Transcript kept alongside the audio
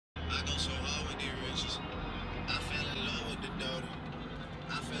I go so hard with these riches. I fell in love with the daughter.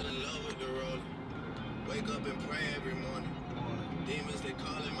 I fell in love with the roller. Wake up and pray every morning. Demons, they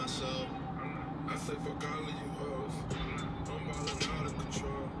calling my soul. I say fuck all of you hoes. I'm ballin' out of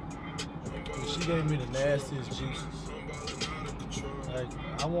control. She gave me the nastiest juices. Like,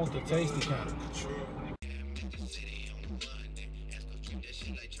 I want the tasty kind.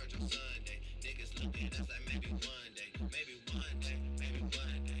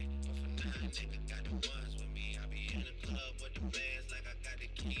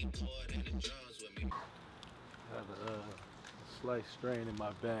 I have a slight strain in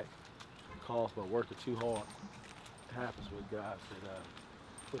my back caused by working too hard. It happens with guys that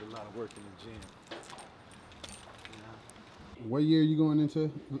put a lot of work in the gym. What year are you going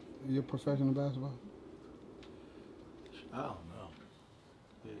into your professional basketball? I don't know.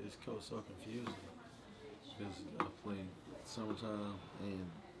 It's so confusing because I play summertime and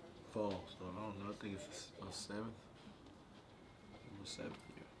fall, so I don't know. I think it's my seventh year.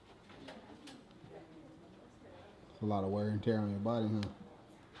 It's a lot of wear and tear on your body, huh?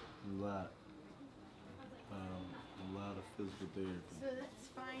 A lot. A lot of physical therapy. So that's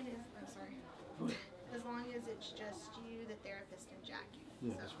fine as long as it's just you, the therapist, and Jackie.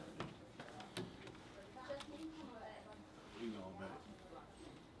 Yeah, so. that's right. We going back.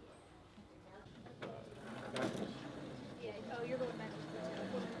 Yeah. Oh, you're going back.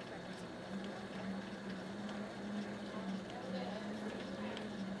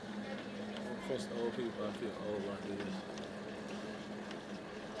 First old people, I feel old like this.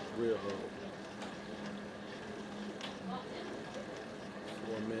 Real old.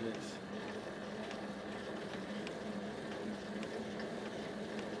 4 minutes.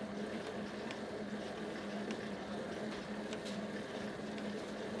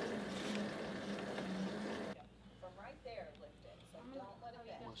 From right there, lift it. So don't let it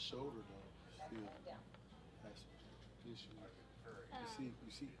bend. My shoulder though, still has some issue.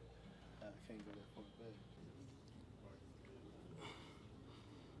 You see, I can't go that far back.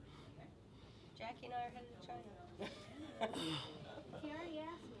 Jackie and I are headed to China. He already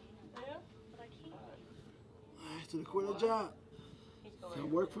asked me. Yeah? But I can't. I have to quit a job. Can't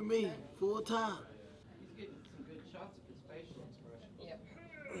work for me full time. He's getting some good shots of his facial expressions. Yep.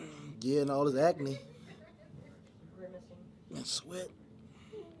 Yeah, and all this acne Grimacing. and sweat.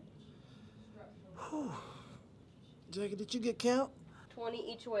 Whew. Jackie, did you get count? 20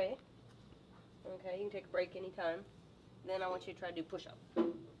 each way. Okay, you can take a break anytime. Then I want you to try to do push-up.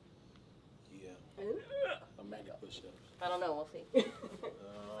 Yeah. I'm mad at push-ups. I don't know, we'll see.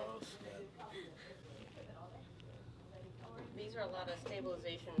 Oh, snap. These are a lot of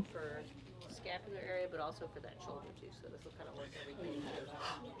stabilization for scapular area, but also for that shoulder too. So this will kind of work everything.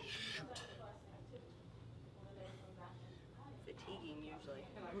 Fatiguing usually.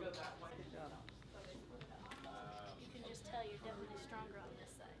 You can just tell you're definitely stronger on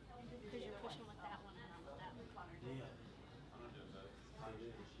this side because you're pushing with that one and not with that one. Yeah.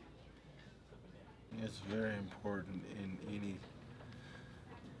 It's very important in any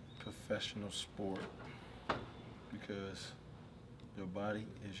professional sport because your body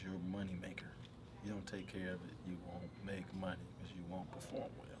is your money maker. You don't take care of it, you won't make money because you won't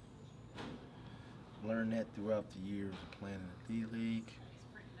perform well. Learn that throughout the years of playing in the D-League,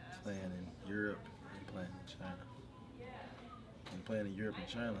 playing in Europe, and playing in China. And playing in Europe and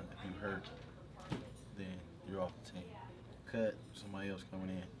China, if you hurt, then you're off the team. Cut, somebody else coming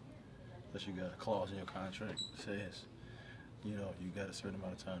in. Unless you got a clause in your contract that says, you know, you got a certain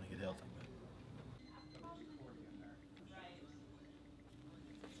amount of time to get healthy.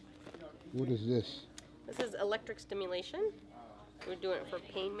 What is this? This is electric stimulation. We're doing it for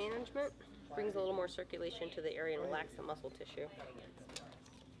pain management. Brings a little more circulation to the area and relax the muscle tissue.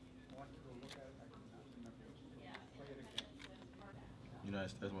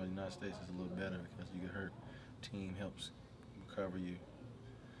 That's why the United States is a little better because you get hurt. Team helps recover you,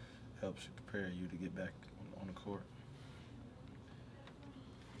 helps prepare you to get back on the court.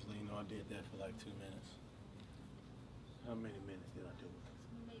 So you know I did that for like 2 minutes. How many minutes did I do it?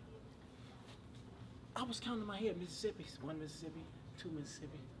 I was counting in my head, Mississippi. 1 Mississippi, 2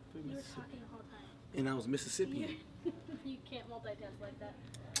 Mississippi, 3 You were Mississippi. talking the whole time. And I was Mississippian. You can't multitask like that.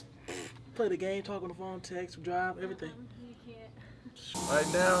 Play the game, talk on the phone, text, drive, everything. You can't. Right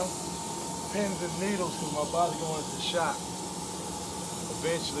now, pins and needles because my body's going into shock.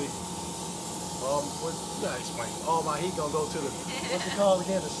 Eventually, what you gotta explain? All my heat gonna go to the what's it called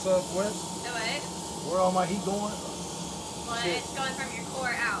again? The southwest? The what? Where all my heat going? Well, it's going from your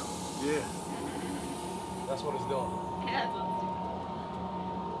core out. Yeah. That's what it's doing. Yeah, that's what it's doing.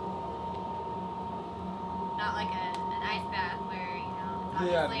 Not like an ice bath where, you know, it's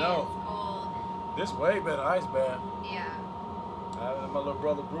Yeah, I Obviously, know. it's cold. This way better ice bath. Yeah. My little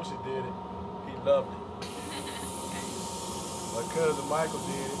brother Brucey did it. He loved it. My cousin Michael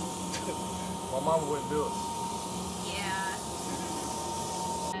did it. My mama wouldn't do it. Yeah.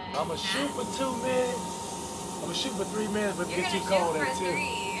 I'ma shoot for 2 minutes. I'ma shoot for 3 minutes, but You're get gonna too cold shoot at for 2.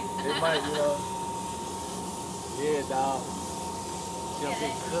 3. It might, you know. Yeah, dog. She Yeah.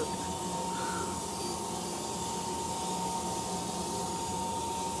 been cooked.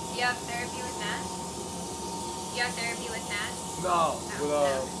 Do you have therapy with Nat? Do you have therapy with Nat? No, with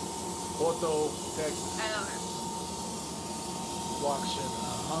no. Ortho, Texas, Oh, okay. watching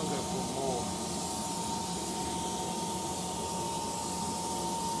Hunger for More.